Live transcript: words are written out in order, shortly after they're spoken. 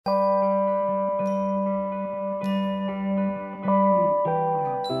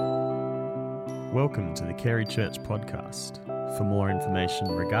Welcome to the Carey Church podcast. For more information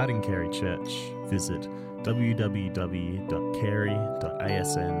regarding Carey Church, visit www.carey.asn.au.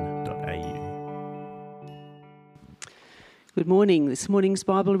 Good morning. This morning's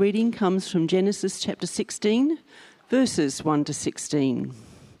Bible reading comes from Genesis chapter 16, verses 1 to 16,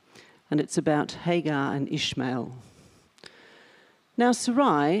 and it's about Hagar and Ishmael. Now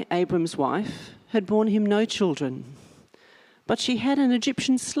Sarai, Abram's wife, had borne him no children, but she had an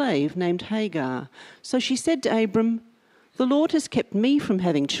Egyptian slave named Hagar. So she said to Abram, "The Lord has kept me from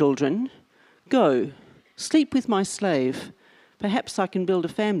having children. Go, sleep with my slave. Perhaps I can build a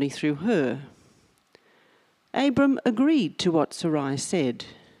family through her." Abram agreed to what Sarai said.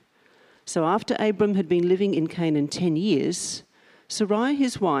 So after Abram had been living in Canaan 10 years, Sarai,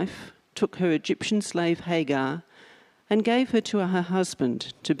 his wife, took her Egyptian slave Hagar and gave her to her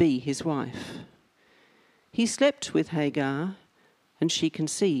husband to be his wife. He slept with Hagar, and she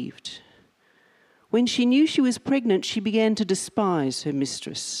conceived. When she knew she was pregnant, she began to despise her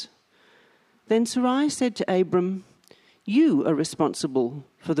mistress. Then Sarai said to Abram, "You are responsible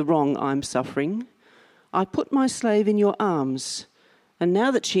for the wrong I'm suffering. I put my slave in your arms, and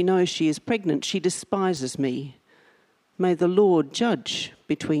now that she knows she is pregnant, she despises me. May the Lord judge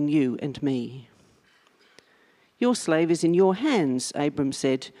between you and me." "Your slave is in your hands," Abram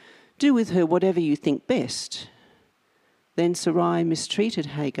said. "Do with her whatever you think best." Then Sarai mistreated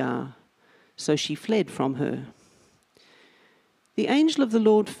Hagar, so she fled from her. The angel of the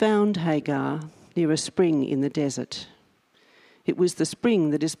Lord found Hagar near a spring in the desert. It was the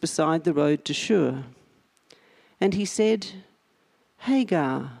spring that is beside the road to Shur. And he said,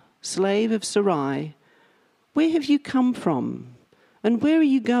 "Hagar, slave of Sarai, where have you come from, and where are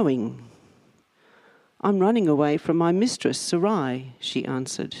you going?" "I'm running away from my mistress Sarai," she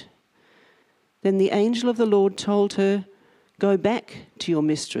answered. Then the angel of the Lord told her, "Go back to your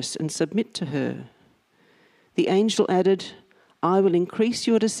mistress and submit to her." The angel added, "I will increase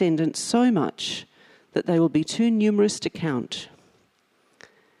your descendants so much that they will be too numerous to count."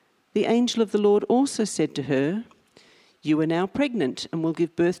 The angel of the Lord also said to her, "You are now pregnant and will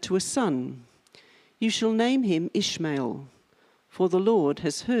give birth to a son. You shall name him Ishmael, for the Lord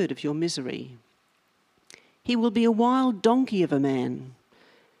has heard of your misery. He will be a wild donkey of a man.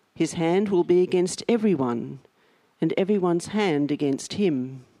 His hand will be against everyone, and everyone's hand against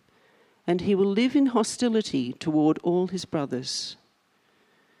him, and he will live in hostility toward all his brothers."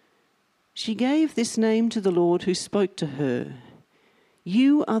 She gave this name to the Lord who spoke to her.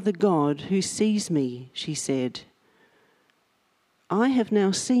 "You are the God who sees me," she said. "I have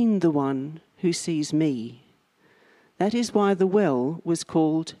now seen the one who sees me." That is why the well was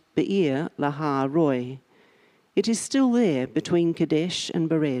called Be'er Lahai Roi. It is still there between Kadesh and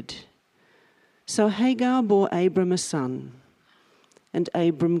Bered. So Hagar bore Abram a son, and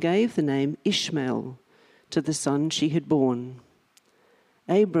Abram gave the name Ishmael to the son she had born.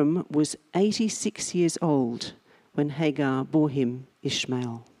 Abram was 86 years old when Hagar bore him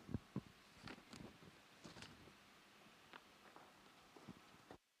Ishmael.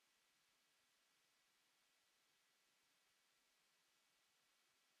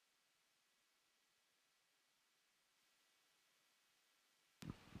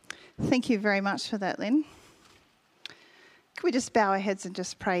 Thank you very much for that, Lynn. Can we just bow our heads and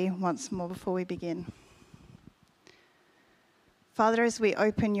just pray once more before we begin? Father, as we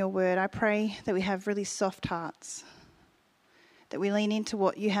open your word, I pray that we have really soft hearts, that we lean into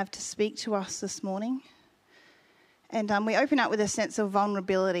what you have to speak to us this morning. And we open up with a sense of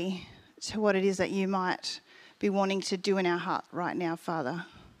vulnerability to what it is that you might be wanting to do in our heart right now, Father.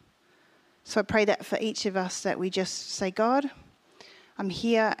 So I pray that for each of us that we just say, "God, I'm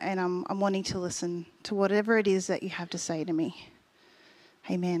here and I'm wanting to listen to whatever it is that you have to say to me."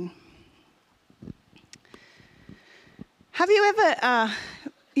 Amen. Have you ever,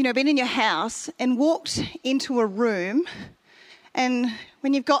 been in your house and walked into a room, and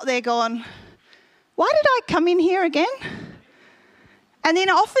when you've got there gone, "Why did I come in here again?" And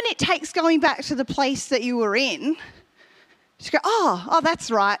then often it takes going back to the place that you were in to go, oh, that's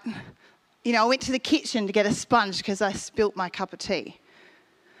right. I went to the kitchen to get a sponge because I spilt my cup of tea.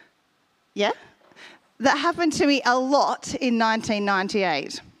 Yeah? That happened to me a lot in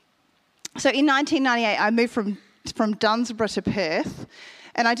 1998. So in 1998, I moved from Dunsborough to Perth,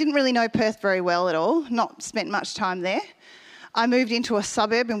 and I didn't really know Perth very well at all, not spent much time there. I moved into a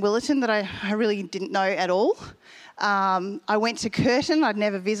suburb in Willetton that I really didn't know at all. I went to Curtin, I'd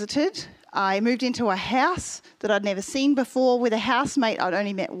never visited. I moved into a house that I'd never seen before with a housemate I'd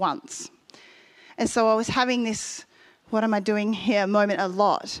only met once. And so I was having this what am I doing here moment a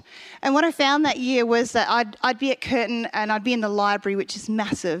lot. And what I found that year was that I'd be at Curtin and I'd be in the library, which is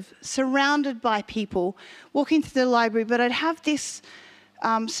massive, surrounded by people, walking through the library, but I'd have this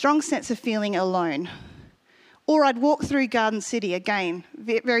strong sense of feeling alone. Or I'd walk through Garden City, again,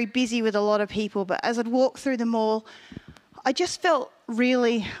 very busy with a lot of people, but as I'd walk through the mall, I just felt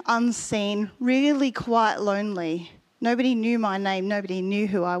really unseen, really quite lonely. Nobody knew my name, nobody knew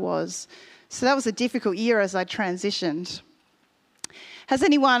who I was. So that was a difficult year as I transitioned. Does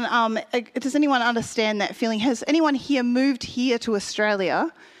anyone understand that feeling? Has anyone here moved here to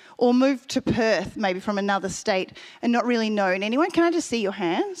Australia or moved to Perth, maybe from another state, and not really known? Anyone? Can I just see your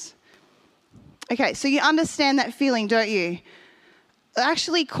hands? Okay, so you understand that feeling, don't you?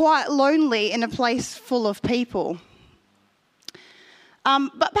 Actually quite lonely in a place full of people.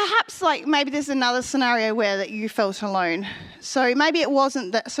 But perhaps maybe there's another scenario where that you felt alone. So maybe it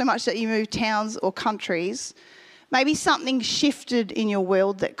wasn't that so much that you moved towns or countries. Maybe something shifted in your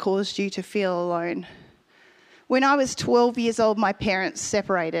world that caused you to feel alone. When I was 12 years old, my parents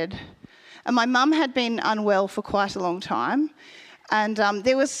separated. And my mum had been unwell for quite a long time. And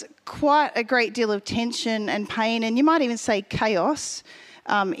there was quite a great deal of tension and pain, and you might even say chaos,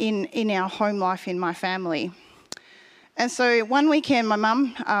 in our home life in my family. And so one weekend, my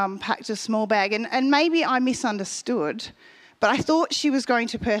mum packed a small bag, and maybe I misunderstood, but I thought she was going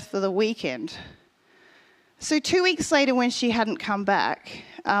to Perth for the weekend. So 2 weeks later, when she hadn't come back,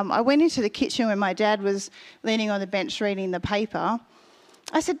 I went into the kitchen when my dad was leaning on the bench reading the paper.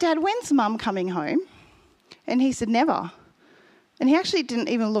 I said, "Dad, when's Mum coming home?" And he said, "Never." And he actually didn't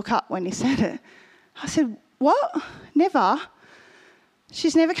even look up when he said it. I said, "What? Never?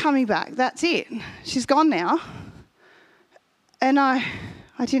 She's never coming back. That's it. She's gone now." And I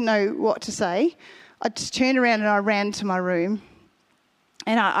didn't know what to say. I just turned around and I ran to my room.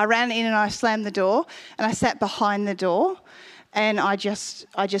 And I ran in and I slammed the door and I sat behind the door and I just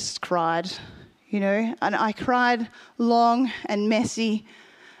cried, and I cried long and messy.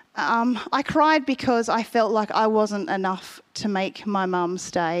 I cried because I felt like I wasn't enough to make my mum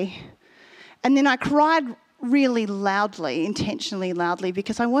stay. And then I cried really loudly, intentionally loudly,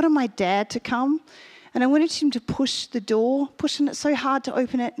 because I wanted my dad to come. And I wanted him to push the door, pushing it so hard to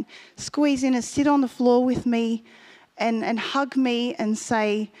open it, and squeeze in and sit on the floor with me and hug me and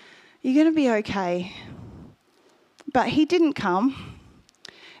say, "You're going to be okay." But he didn't come.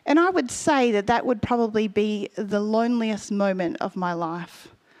 And I would say that would probably be the loneliest moment of my life.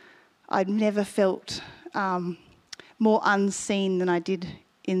 I'd never felt more unseen than I did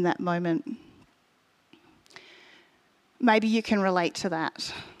in that moment. Maybe you can relate to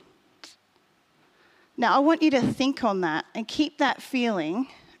that. Now, I want you to think on that and keep that feeling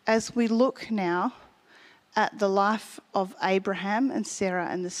as we look now at the life of Abraham and Sarah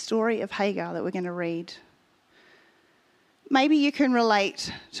and the story of Hagar that we're going to read. Maybe you can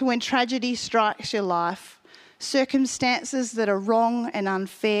relate to when tragedy strikes your life, circumstances that are wrong and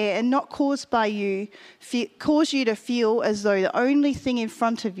unfair and not caused by you cause you to feel as though the only thing in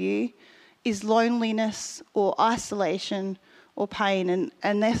front of you is loneliness or isolation or pain.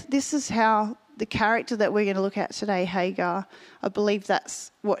 And this is how the character that we're going to look at today, Hagar, I believe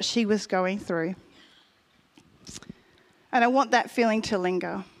that's what she was going through. And I want that feeling to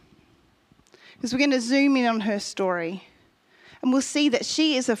linger, because we're going to zoom in on her story and we'll see that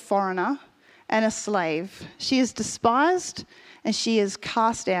she is a foreigner and a slave. She is despised and she is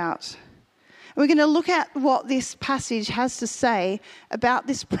cast out. And we're going to look at what this passage has to say about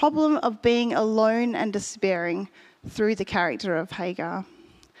this problem of being alone and despairing through the character of Hagar.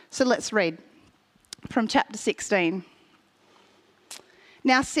 So let's read from chapter 16.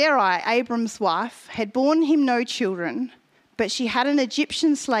 Now Sarai, Abram's wife, had borne him no children, but she had an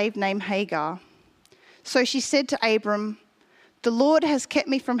Egyptian slave named Hagar. So she said to Abram, "The Lord has kept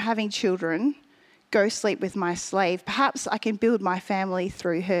me from having children. Go sleep with my slave. Perhaps I can build my family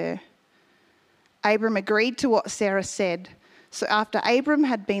through her." Abram agreed to what Sarah said. So after Abram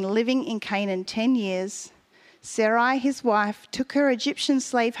had been living in Canaan 10 years, Sarai, his wife, took her Egyptian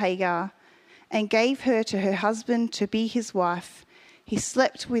slave Hagar and gave her to her husband to be his wife. He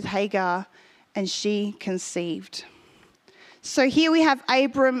slept with Hagar and she conceived. So here we have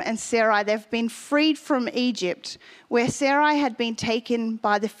Abram and Sarai. They've been freed from Egypt, where Sarai had been taken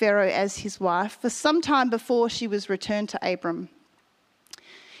by the Pharaoh as his wife for some time before she was returned to Abram.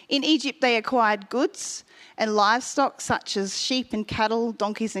 In Egypt, they acquired goods and livestock such as sheep and cattle,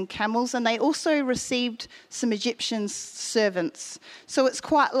 donkeys and camels, and they also received some Egyptian servants. So it's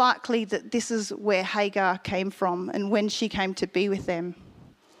quite likely that this is where Hagar came from and when she came to be with them.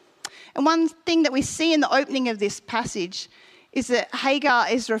 And one thing that we see in the opening of this passage is that Hagar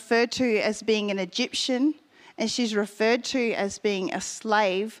is referred to as being an Egyptian and she's referred to as being a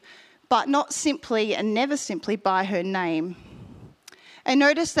slave, but not simply and never simply by her name. And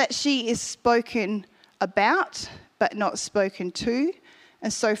notice that she is spoken about, but not spoken to.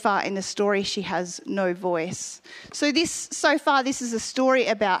 And so far in the story, she has no voice. So far, this is a story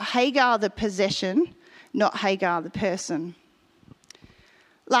about Hagar the possession, not Hagar the person.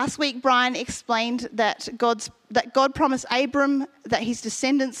 Last week, Brian explained that God promised Abram that his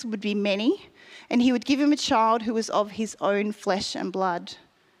descendants would be many, and he would give him a child who was of his own flesh and blood.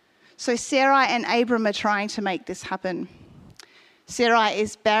 So Sarai and Abram are trying to make this happen. Sarai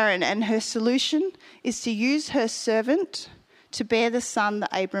is barren, and her solution is to use her servant to bear the son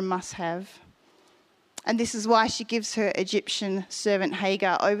that Abram must have. And this is why she gives her Egyptian servant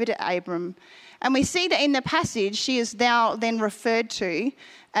Hagar over to Abram. And we see that in the passage, she is now then referred to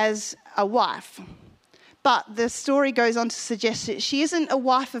as a wife. But the story goes on to suggest that she isn't a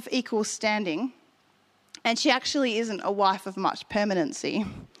wife of equal standing, and she actually isn't a wife of much permanency.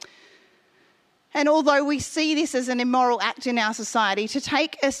 And although we see this as an immoral act in our society, to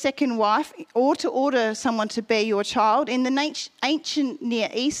take a second wife or to order someone to bear your child, in the ancient Near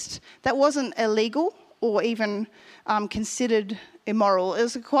East, that wasn't illegal or even considered immoral. It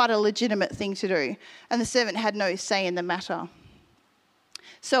was quite a legitimate thing to do, and the servant had no say in the matter.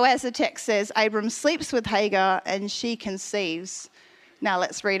 So as the text says, Abram sleeps with Hagar and she conceives. Now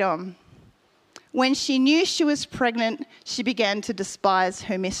let's read on. When she knew she was pregnant, she began to despise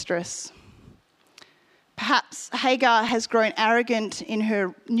her mistress. Perhaps Hagar has grown arrogant in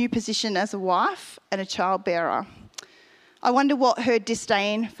her new position as a wife and a childbearer. I wonder what her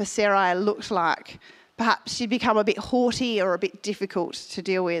disdain for Sarai looked like. Perhaps she'd become a bit haughty or a bit difficult to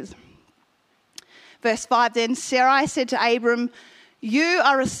deal with. Verse 5 then, Sarai said to Abram, "You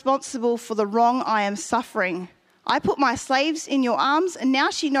are responsible for the wrong I am suffering. I put my slaves in your arms, and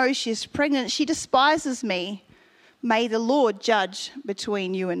now she knows she is pregnant. She despises me. May the Lord judge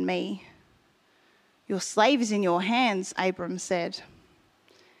between you and me." "Your slave is in your hands," Abram said.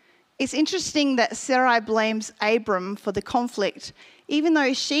 It's interesting that Sarai blames Abram for the conflict, even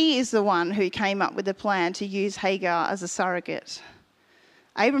though she is the one who came up with the plan to use Hagar as a surrogate.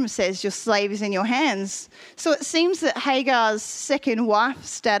 Abram says, "Your slave is in your hands." So it seems that Hagar's second wife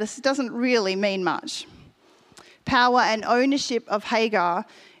status doesn't really mean much. Power and ownership of Hagar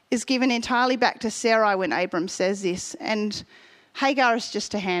is given entirely back to Sarai when Abram says this, and Hagar is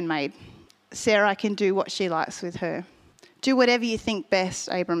just a handmaid. Sarai can do what she likes with her. "Do whatever you think best,"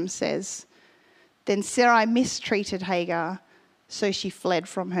 Abram says. Then Sarai mistreated Hagar, so she fled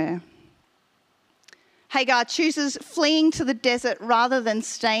from her. Hagar chooses fleeing to the desert rather than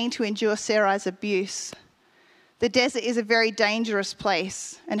staying to endure Sarai's abuse. The desert is a very dangerous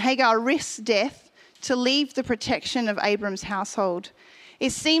place, and Hagar risks death to leave the protection of Abram's household.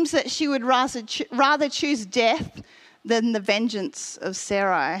 It seems that she would rather choose death than the vengeance of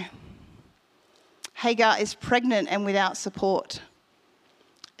Sarai. Hagar is pregnant and without support.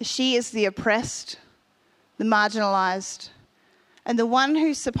 She is the oppressed, the marginalised, and the one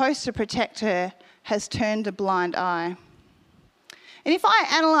who's supposed to protect her has turned a blind eye. And if I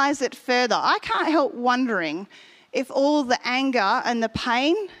analyse it further, I can't help wondering if all the anger and the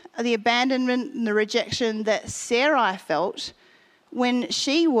pain, the abandonment and the rejection that Sarai felt when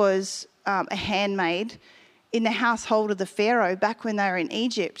she was a handmaid in the household of the Pharaoh back when they were in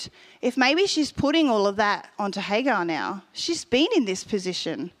Egypt, if maybe she's putting all of that onto Hagar now. She's been in this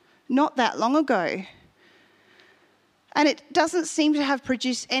position not that long ago. And it doesn't seem to have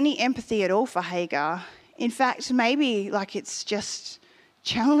produced any empathy at all for Hagar. In fact, maybe it's just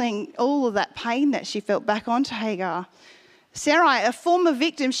channeling all of that pain that she felt back onto Hagar. Sarai, a former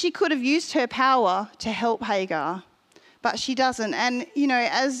victim, she could have used her power to help Hagar, but she doesn't. And,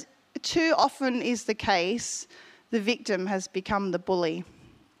 as too often is the case, the victim has become the bully.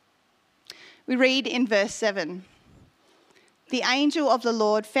 We read in verse 7, "The angel of the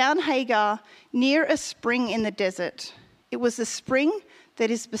Lord found Hagar near a spring in the desert. It was the spring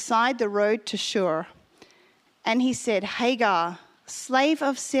that is beside the road to Shur. And he said, 'Hagar, slave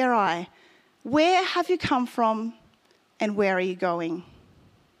of Sarai, where have you come from and where are you going?'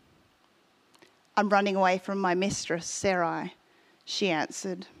 'I'm running away from my mistress, Sarai,' she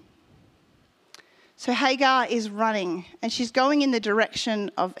answered. So Hagar is running, and she's going in the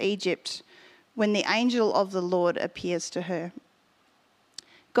direction of Egypt when the angel of the Lord appears to her.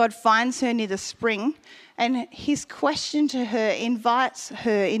 God finds her near the spring, and his question to her invites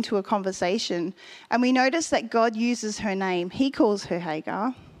her into a conversation. And we notice that God uses her name. He calls her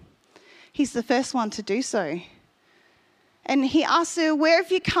Hagar. He's the first one to do so. And he asks her, "Where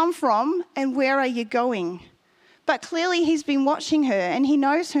have you come from and where are you going?" But clearly he's been watching her and he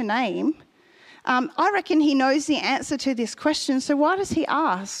knows her name. I reckon he knows the answer to this question, so why does he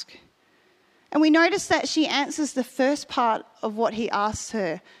ask? And we notice that she answers the first part of what he asks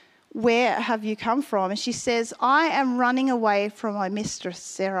her, where have you come from? And she says, I am running away from my mistress,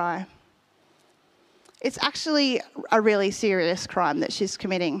 Sarai. It's actually a really serious crime that she's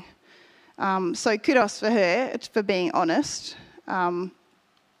committing. So kudos for her for being honest.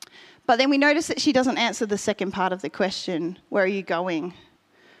 But then we notice that she doesn't answer the second part of the question, where are you going?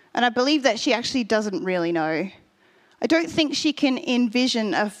 And I believe that she actually doesn't really know. I don't think she can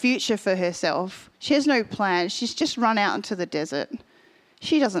envision a future for herself. She has no plan. She's just run out into the desert.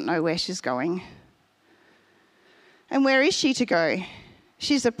 She doesn't know where she's going. And where is she to go?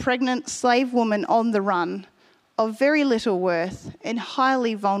 She's a pregnant slave woman on the run, of very little worth and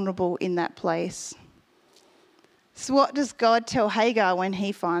highly vulnerable in that place. So what does God tell Hagar when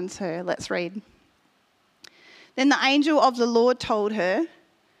he finds her? Let's read. Then the angel of the Lord told her,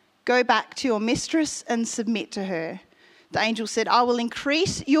 go back to your mistress and submit to her. The angel said, I will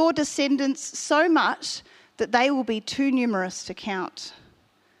increase your descendants so much that they will be too numerous to count.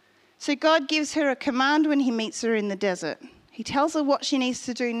 So God gives her a command when he meets her in the desert. He tells her what she needs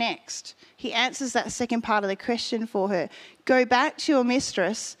to do next. He answers that second part of the question for her. Go back to your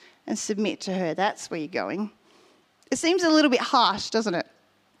mistress and submit to her. That's where you're going. It seems a little bit harsh, doesn't it?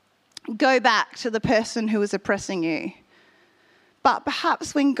 Go back to the person who is oppressing you. But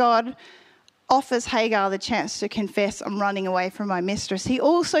perhaps when God offers Hagar the chance to confess, I'm running away from my mistress, he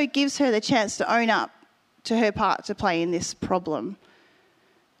also gives her the chance to own up to her part to play in this problem.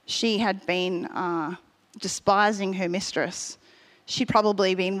 She had been despising her mistress. She'd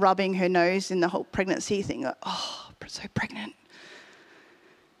probably been rubbing her nose in the whole pregnancy thing, like, oh, so pregnant.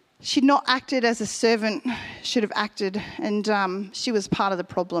 She'd not acted as a servant should have acted, and she was part of the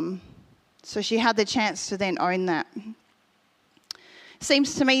problem. So she had the chance to then own that.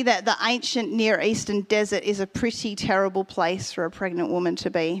 Seems to me that the ancient Near Eastern desert is a pretty terrible place for a pregnant woman to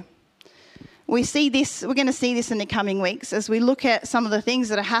be. We see this, we're going to see this in the coming weeks as we look at some of the things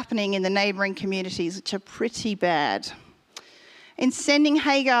that are happening in the neighbouring communities, which are pretty bad. In sending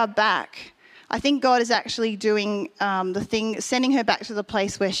Hagar back, I think God is actually doing the thing, sending her back to the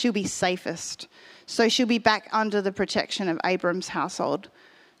place where she'll be safest. So she'll be back under the protection of Abram's household.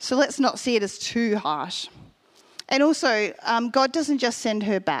 So let's not see it as too harsh. And also, God doesn't just send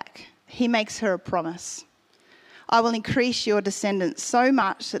her back. He makes her a promise. I will increase your descendants so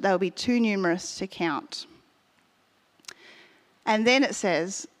much that they'll be too numerous to count. And then it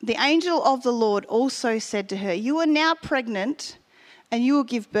says, the angel of the Lord also said to her, you are now pregnant and you will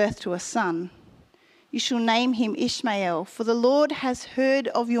give birth to a son. You shall name him Ishmael, for the Lord has heard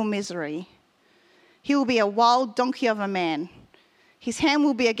of your misery. He will be a wild donkey of a man. His hand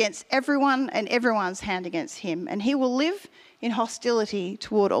will be against everyone and everyone's hand against him, and he will live in hostility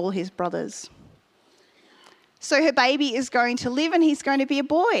toward all his brothers. So her baby is going to live and he's going to be a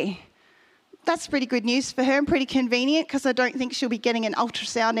boy. That's pretty good news for her and pretty convenient because I don't think she'll be getting an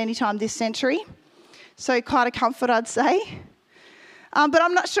ultrasound anytime this century. So quite a comfort, I'd say. But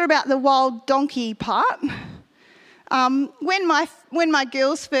I'm not sure about the wild donkey part. When my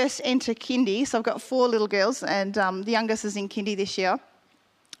girls first enter kindy, so I've got 4 little girls and the youngest is in kindy this year.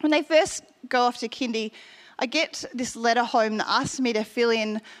 When they first go off to kindy, I get this letter home that asks me to fill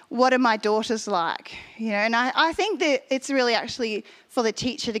in what are my daughters like, and I think that it's really actually for the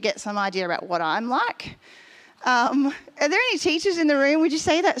teacher to get some idea about what I'm like. Are there any teachers in the room? Would you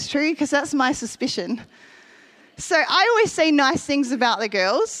say that's true? Because that's my suspicion. So I always say nice things about the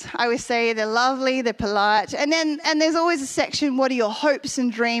girls. I always say they're lovely, they're polite, and there's always a section, what are your hopes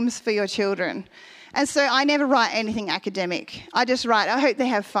and dreams for your children? And so I never write anything academic. I just write, I hope they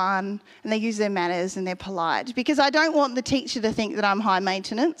have fun and they use their manners and they're polite, because I don't want the teacher to think that I'm high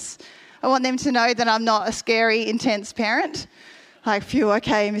maintenance. I want them to know that I'm not a scary, intense parent. Like, phew,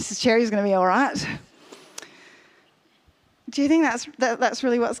 okay, Mrs. Cherry's going to be all right. Do you think that's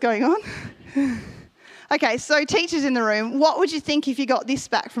really what's going on? Okay, so teachers in the room, what would you think if you got this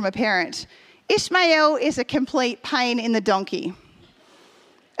back from a parent? Ishmael is a complete pain in the donkey.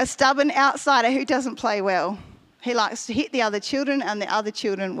 A stubborn outsider who doesn't play well. He likes to hit the other children and the other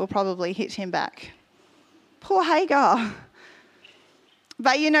children will probably hit him back. Poor Hagar.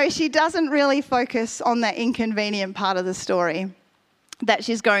 But she doesn't really focus on that inconvenient part of the story, that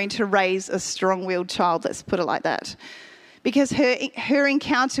she's going to raise a strong-willed child, let's put it like that. Because her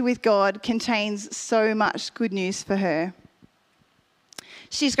encounter with God contains so much good news for her.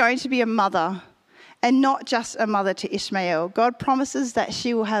 She's going to be a mother, and not just a mother to Ishmael. God promises that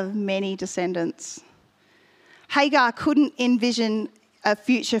she will have many descendants. Hagar couldn't envision a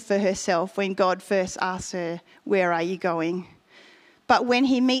future for herself when God first asked her, where are you going? But when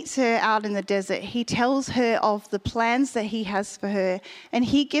he meets her out in the desert, he tells her of the plans that he has for her, and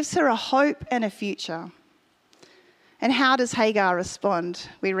he gives her a hope and a future. And how does Hagar respond?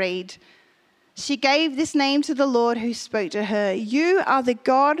 We read, "She gave this name to the Lord who spoke to her. 'You are the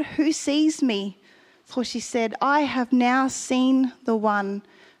God who sees me.' For she said, 'I have now seen the one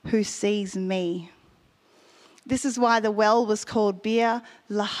who sees me.'" This is why the well was called Beer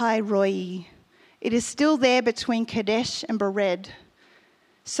Lahai Roi. It is still there between Kadesh and Bered.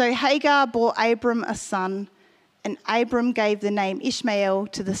 So Hagar bore Abram a son, and Abram gave the name Ishmael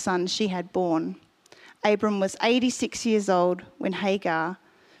to the son she had born. Abram was 86 years old when Hagar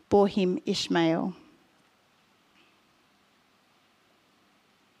bore him Ishmael.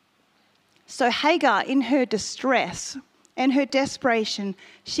 So Hagar, in her distress and her desperation,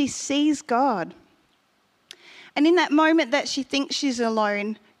 she sees God. And in that moment that she thinks she's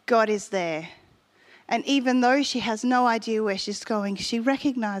alone, God is there. And even though she has no idea where she's going, she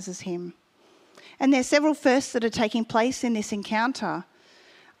recognizes him. And there's several firsts that are taking place in this encounter.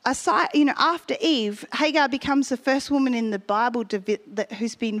 After Eve, Hagar becomes the first woman in the Bible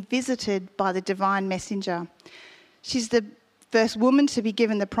who's been visited by the divine messenger. She's the first woman to be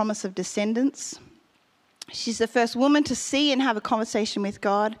given the promise of descendants. She's the first woman to see and have a conversation with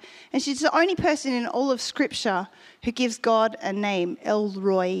God. And she's the only person in all of Scripture who gives God a name, El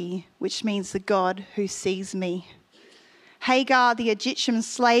Roi, which means the God who sees me. Hagar, the Egyptian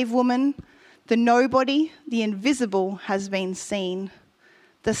slave woman, the nobody, the invisible, has been seen.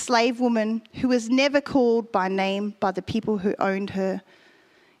 The slave woman, who was never called by name by the people who owned her,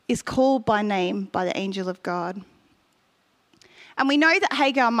 is called by name by the angel of God. And we know that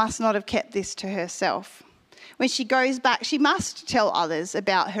Hagar must not have kept this to herself. When she goes back, she must tell others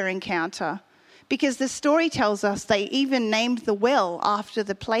about her encounter, because the story tells us they even named the well after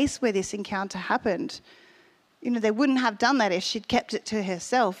the place where this encounter happened. They wouldn't have done that if she'd kept it to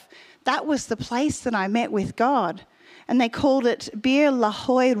herself. That was the place that I met with God. And they called it Beer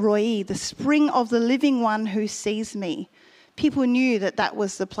Lahai Roi, the spring of the living one who sees me. People knew that that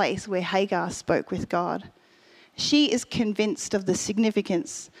was the place where Hagar spoke with God. She is convinced of the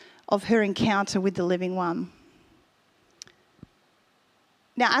significance of her encounter with the living one.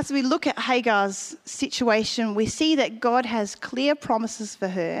 Now, as we look at Hagar's situation, we see that God has clear promises for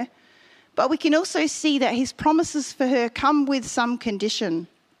her, but we can also see that his promises for her come with some condition.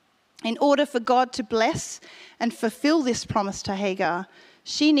 In order for God to bless and fulfill this promise to Hagar,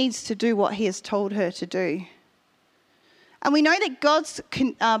 she needs to do what he has told her to do. And we know that God's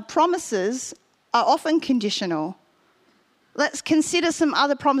promises are often conditional. Let's consider some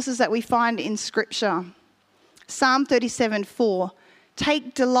other promises that we find in Scripture. Psalm 37:4,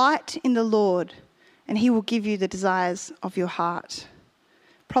 "Take delight in the Lord, and he will give you the desires of your heart."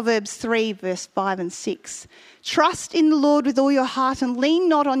 Proverbs 3, verse 5 and 6, "Trust in the Lord with all your heart and lean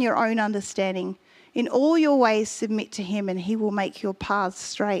not on your own understanding. In all your ways submit to him, and he will make your paths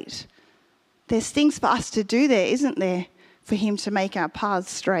straight." There's things for us to do there, isn't there, for him to make our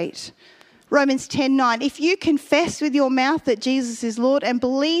paths straight. Romans 10:9, "If you confess with your mouth that Jesus is Lord and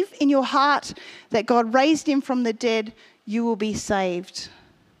believe in your heart that God raised him from the dead, you will be saved."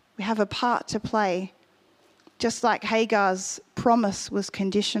 We have a part to play. Just like Hagar's promise was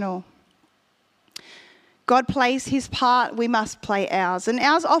conditional. God plays his part, we must play ours. And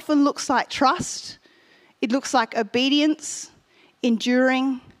ours often looks like trust. It looks like obedience,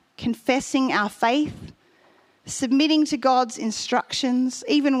 enduring, confessing our faith, submitting to God's instructions,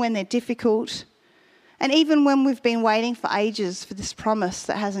 even when they're difficult, and even when we've been waiting for ages for this promise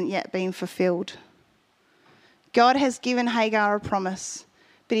that hasn't yet been fulfilled. God has given Hagar a promise,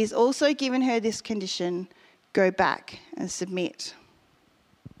 but he's also given her this condition: go back and submit.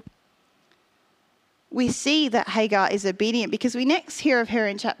 We see that Hagar is obedient because we next hear of her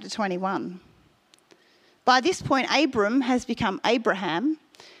in chapter 21. By this point, Abram has become Abraham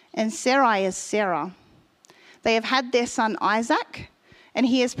and Sarai is Sarah. They have had their son Isaac, and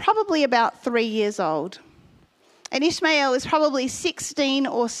he is probably about 3 years old. And Ishmael is probably 16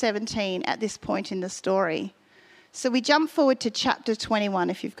 or 17 at this point in the story. So we jump forward to chapter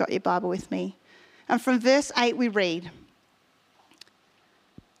 21 if you've got your Bible with me. And from verse 8 we read,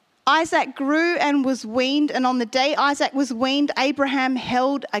 "Isaac grew and was weaned, and on the day Isaac was weaned, Abraham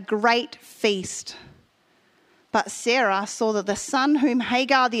held a great feast. But Sarah saw that the son whom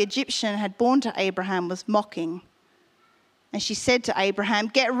Hagar the Egyptian had borne to Abraham was mocking. And she said to Abraham,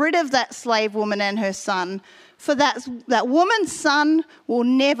 'Get rid of that slave woman and her son, for that woman's son will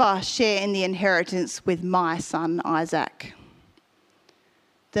never share in the inheritance with my son Isaac.'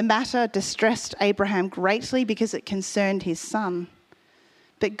 The matter distressed Abraham greatly because it concerned his son.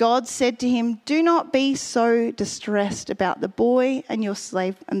 But God said to him, "Do not be so distressed about the boy and your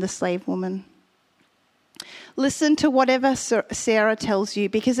slave and the slave woman. Listen to whatever Sarah tells you,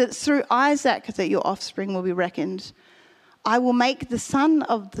 because it's through Isaac that your offspring will be reckoned. I will make the son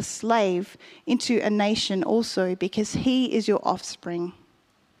of the slave into a nation also, because he is your offspring."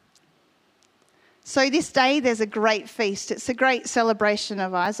 So this day there's a great feast. It's a great celebration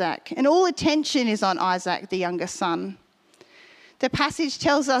of Isaac, and all attention is on Isaac, the younger son. The passage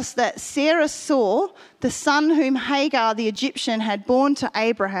tells us that Sarah saw the son whom Hagar the Egyptian had borne to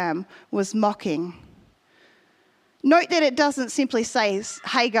Abraham was mocking. Note that it doesn't simply say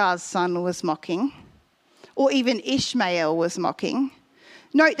Hagar's son was mocking, or even Ishmael was mocking.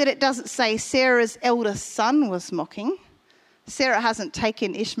 Note that it doesn't say Sarah's eldest son was mocking. Sarah hasn't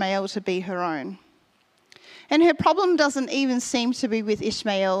taken Ishmael to be her own. And her problem doesn't even seem to be with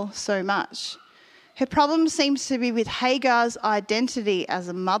Ishmael so much. Her problem seems to be with Hagar's identity as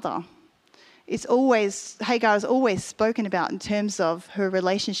a mother. Hagar is always spoken about in terms of her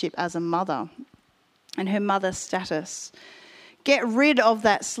relationship as a mother and her mother status. Get rid of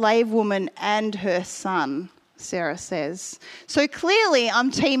that slave woman and her son, Sarah says. So clearly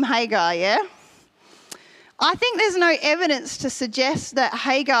I'm Team Hagar, yeah? I think there's no evidence to suggest that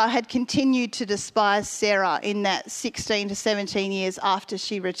Hagar had continued to despise Sarah in that 16 to 17 years after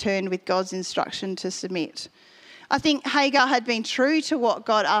she returned with God's instruction to submit. I think Hagar had been true to what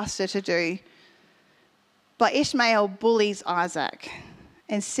God asked her to do, but Ishmael bullies Isaac,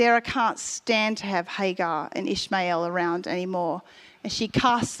 and Sarah can't stand to have Hagar and Ishmael around anymore, and she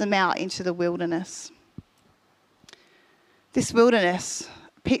casts them out into the wilderness. This wilderness,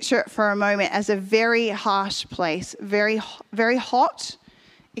 picture it for a moment as a very harsh place, very, very hot,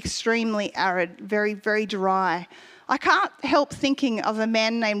 extremely arid, very, very dry. I can't help thinking of a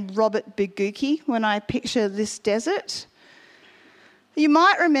man named Robert Bigooky when I picture this desert. You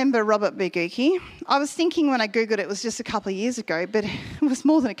might remember Robert Bigooky. I was thinking when I Googled it was just a couple of years ago, but it was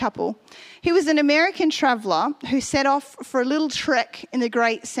more than a couple. He was an American traveller who set off for a little trek in the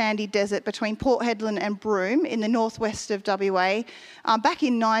Great Sandy Desert between Port Hedland and Broome in the northwest of WA back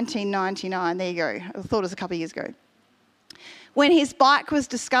in 1999. There you go. I thought it was a couple of years ago. When his bike was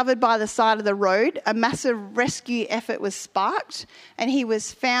discovered by the side of the road, a massive rescue effort was sparked and he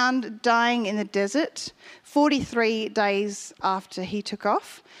was found dying in the desert 43 days after he took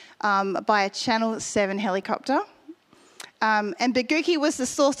off by a Channel 7 helicopter. And Bigooky was the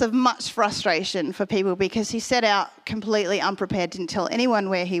source of much frustration for people because he set out completely unprepared, didn't tell anyone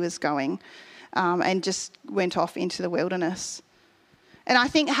where he was going, and just went off into the wilderness. And I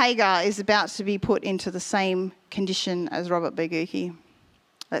think Hagar is about to be put into the same condition as Robert Bigooky.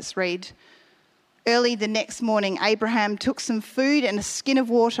 Let's read. Early the next morning, Abraham took some food and a skin of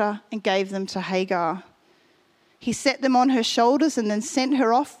water and gave them to Hagar. He set them on her shoulders and then sent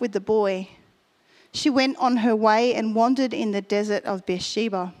her off with the boy. She went on her way and wandered in the desert of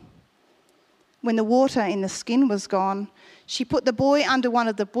Beersheba. When the water in the skin was gone, she put the boy under one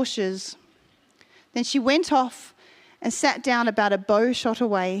of the bushes. Then she went off and sat down about a bow shot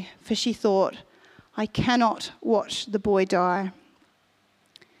away, for she thought, I cannot watch the boy die.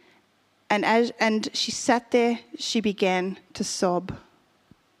 And she sat there, she began to sob.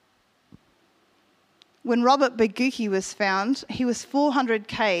 When Robert Bigooky was found, he was 400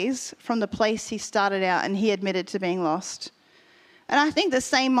 k's from the place he started out, and he admitted to being lost. And I think the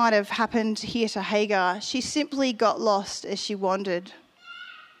same might have happened here to Hagar. She simply got lost as she wandered.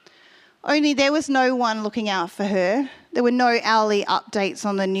 Only there was no one looking out for her. There were no hourly updates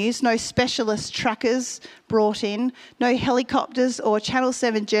on the news, no specialist trackers brought in, no helicopters or Channel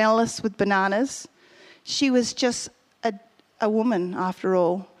 7 journalists with bananas. She was just a woman, after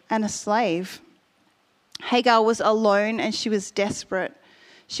all, and a slave. Hagar was alone and she was desperate.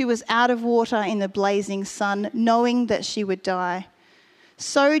 She was out of water in the blazing sun, knowing that she would die.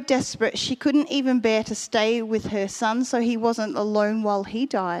 So desperate, she couldn't even bear to stay with her son so he wasn't alone while he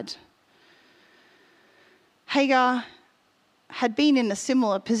died. Hagar had been in a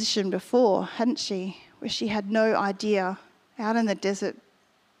similar position before, hadn't she? Where she had no idea, out in the desert.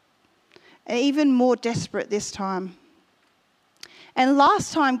 And even more desperate this time. And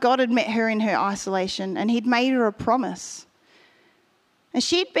last time God had met her in her isolation and he'd made her a promise. And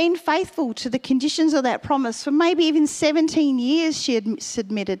she'd been faithful to the conditions of that promise for maybe even 17 years she had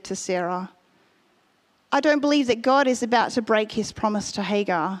submitted to Sarah. I don't believe that God is about to break his promise to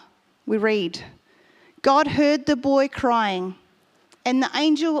Hagar. We read, God heard the boy crying, and the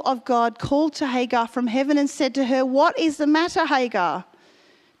angel of God called to Hagar from heaven and said to her, What is the matter, Hagar?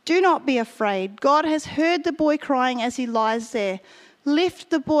 Do not be afraid. God has heard the boy crying as he lies there. Lift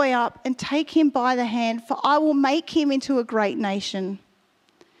the boy up and take him by the hand, for I will make him into a great nation.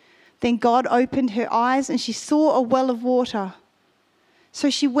 Then God opened her eyes and she saw a well of water. So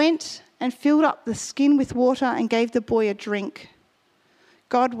she went and filled up the skin with water and gave the boy a drink.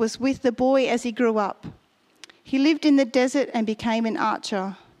 God was with the boy as he grew up. He lived in the desert and became an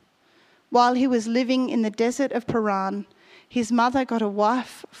archer. While he was living in the desert of Paran, his mother got a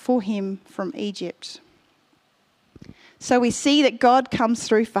wife for him from Egypt. So we see that God comes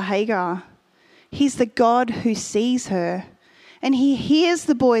through for Hagar. He's the God who sees her. And he hears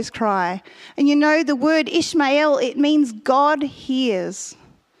the boy's cry. And you know the word Ishmael, it means God hears.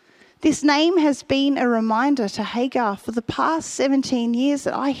 This name has been a reminder to Hagar for the past 17 years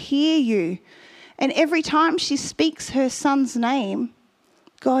that I hear you. And every time she speaks her son's name,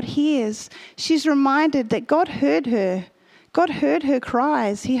 God hears. She's reminded that God heard her. God heard her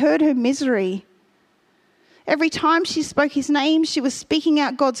cries. He heard her misery. Every time she spoke his name, she was speaking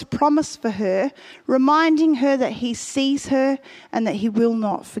out God's promise for her, reminding her that he sees her and that he will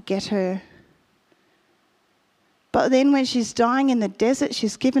not forget her. But then when she's dying in the desert,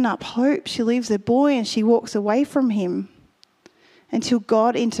 she's given up hope. She leaves her boy and she walks away from him until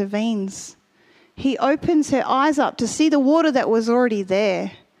God intervenes. He opens her eyes up to see the water that was already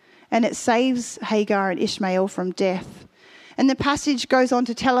there, and it saves Hagar and Ishmael from death. And the passage goes on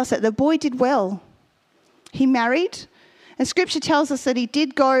to tell us that the boy did well. He married, and Scripture tells us that he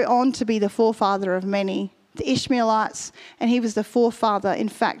did go on to be the forefather of many, the Ishmaelites, and he was the forefather, in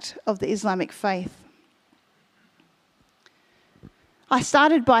fact, of the Islamic faith. I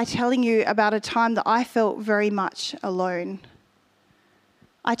started by telling you about a time that I felt very much alone.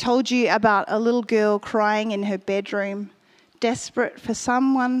 I told you about a little girl crying in her bedroom, desperate for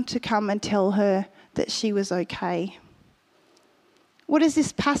someone to come and tell her that she was okay. What does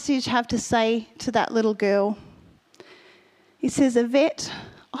this passage have to say to that little girl? It says, Yvette,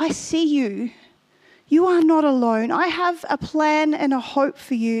 I see you. You are not alone. I have a plan and a hope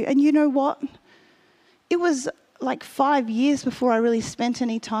for you. And you know what? It was like 5 years before I really spent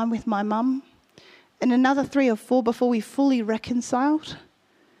any time with my mum, and another 3 or 4 before we fully reconciled.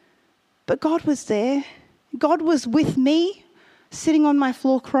 But God was there. God was with me, sitting on my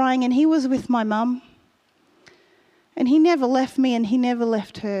floor crying, and he was with my mum. And he never left me and he never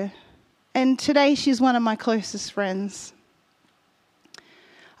left her. And today she's one of my closest friends.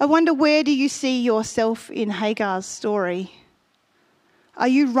 I wonder, where do you see yourself in Hagar's story? Are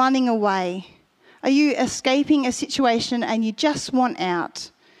you running away? Are you escaping a situation and you just want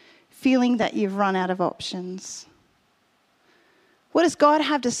out, feeling that you've run out of options? What does God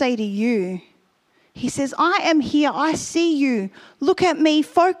have to say to you? He says, I am here. I see you. Look at me.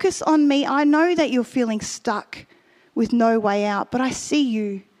 Focus on me. I know that you're feeling stuck with no way out, but I see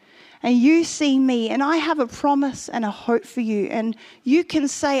you and you see me, and I have a promise and a hope for you, and you can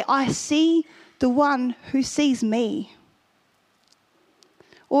say, I see the one who sees me.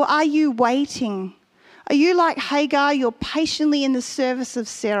 Or are you waiting? Are you like Hagar? You're patiently in the service of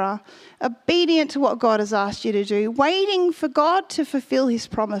Sarah, obedient to what God has asked you to do, waiting for God to fulfill his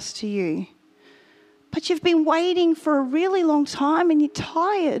promise to you. But you've been waiting for a really long time and you're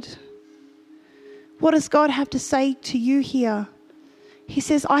tired. What does God have to say to you here? He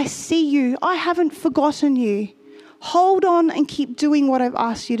says, I see you. I haven't forgotten you. Hold on and keep doing what I've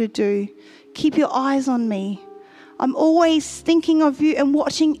asked you to do. Keep your eyes on me. I'm always thinking of you and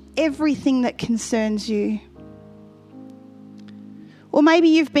watching everything that concerns you. Or maybe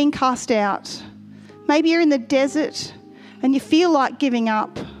you've been cast out. Maybe you're in the desert and you feel like giving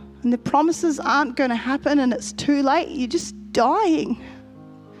up and the promises aren't going to happen and it's too late. You're just dying.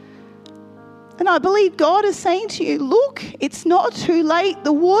 And I believe God is saying to you, look, it's not too late.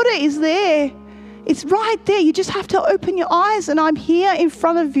 The water is there. It's right there. You just have to open your eyes, and I'm here in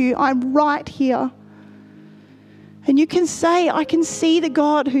front of you. I'm right here. And you can say, I can see the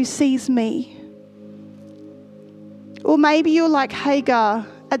God who sees me. Or maybe you're like Hagar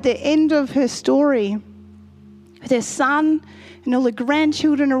at the end of her story, with her son and all the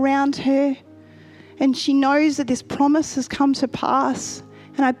grandchildren around her. And she knows that this promise has come to pass.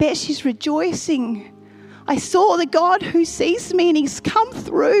 And I bet she's rejoicing. I saw the God who sees me and he's come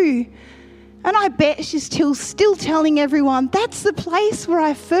through. And I bet she's still telling everyone, that's the place where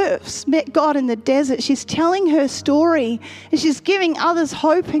I first met God in the desert. She's telling her story and she's giving others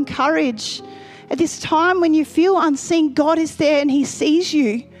hope and courage. At this time when you feel unseen, God is there and he sees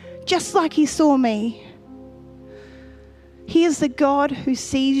you just like he saw me. He is the God who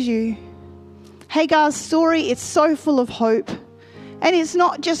sees you. Hagar's story, it's so full of hope. And it's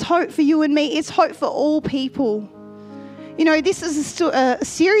not just hope for you and me, it's hope for all people. You know, this is a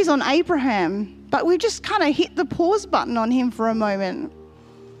series on Abraham, but we've just kind of hit the pause button on him for a moment.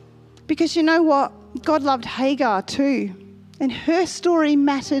 Because you know what? God loved Hagar too. And her story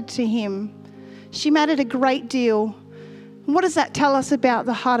mattered to him. She mattered a great deal. And what does that tell us about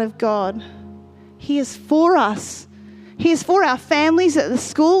the heart of God? He is for us. He is for our families at the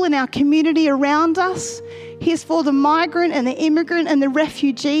school and our community around us. He is for the migrant and the immigrant and the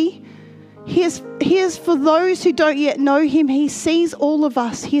refugee. He is for those who don't yet know him. He sees all of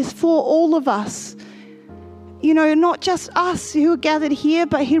us. He is for all of us. You know, not just us who are gathered here,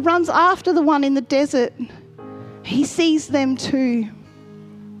 but he runs after the one in the desert. He sees them too.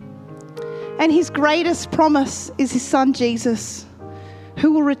 And his greatest promise is his son Jesus,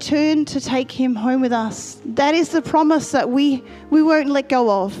 who will return to take him home with us. That is the promise that we won't let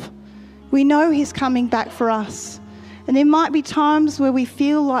go of. We know he's coming back for us. And there might be times where we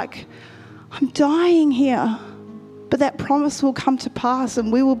feel like, I'm dying here. But that promise will come to pass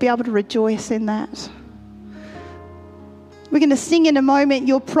and we will be able to rejoice in that. We're going to sing in a moment,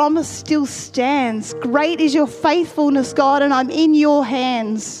 your promise still stands. Great is your faithfulness, God, and I'm in your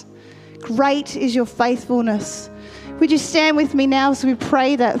hands. Great is your faithfulness. Would you stand with me now as we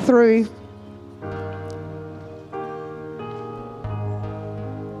pray that through?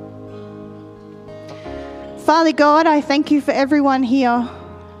 Father God, I thank you for everyone here.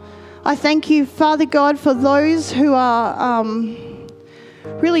 I thank you, Father God, for those who are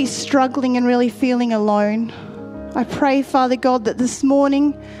really struggling and really feeling alone. I pray, Father God, that this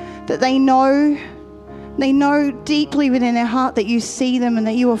morning that they know deeply within their heart that you see them and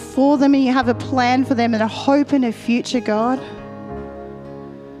that you are for them and you have a plan for them and a hope and a future, God.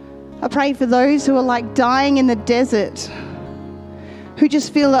 I pray for those who are like dying in the desert, who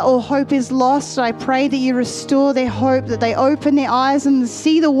just feel that all hope is lost. I pray that you restore their hope, that they open their eyes and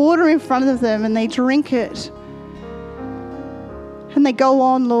see the water in front of them and they drink it. And they go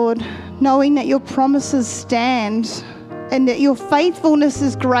on, Lord, knowing that your promises stand and that your faithfulness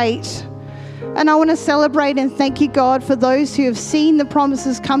is great. And I want to celebrate and thank you, God, for those who have seen the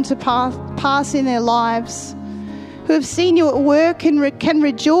promises come to pass in their lives, who have seen you at work and can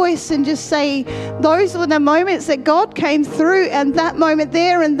rejoice and just say, those were the moments that God came through, and that moment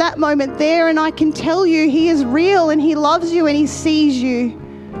there and that moment there. And I can tell you he is real and he loves you and he sees you.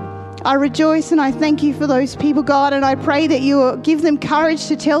 I rejoice and I thank you for those people, God, and I pray that you will give them courage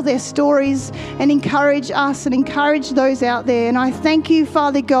to tell their stories and encourage us and encourage those out there. And I thank you,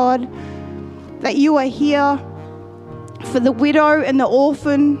 Father God, that you are here for the widow and the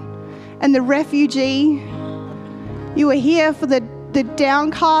orphan and the refugee. You are here for the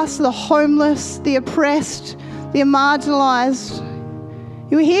downcast, the homeless, the oppressed, the marginalized.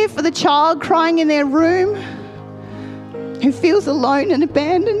 You are here for the child crying in their room who feels alone and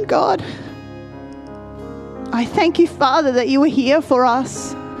abandoned, God. I thank you, Father, that you are here for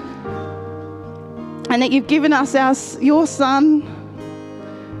us and that you've given us your Son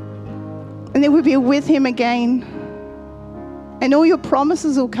and that we'll be with him again. And all your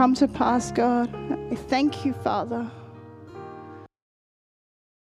promises will come to pass, God. I thank you, Father.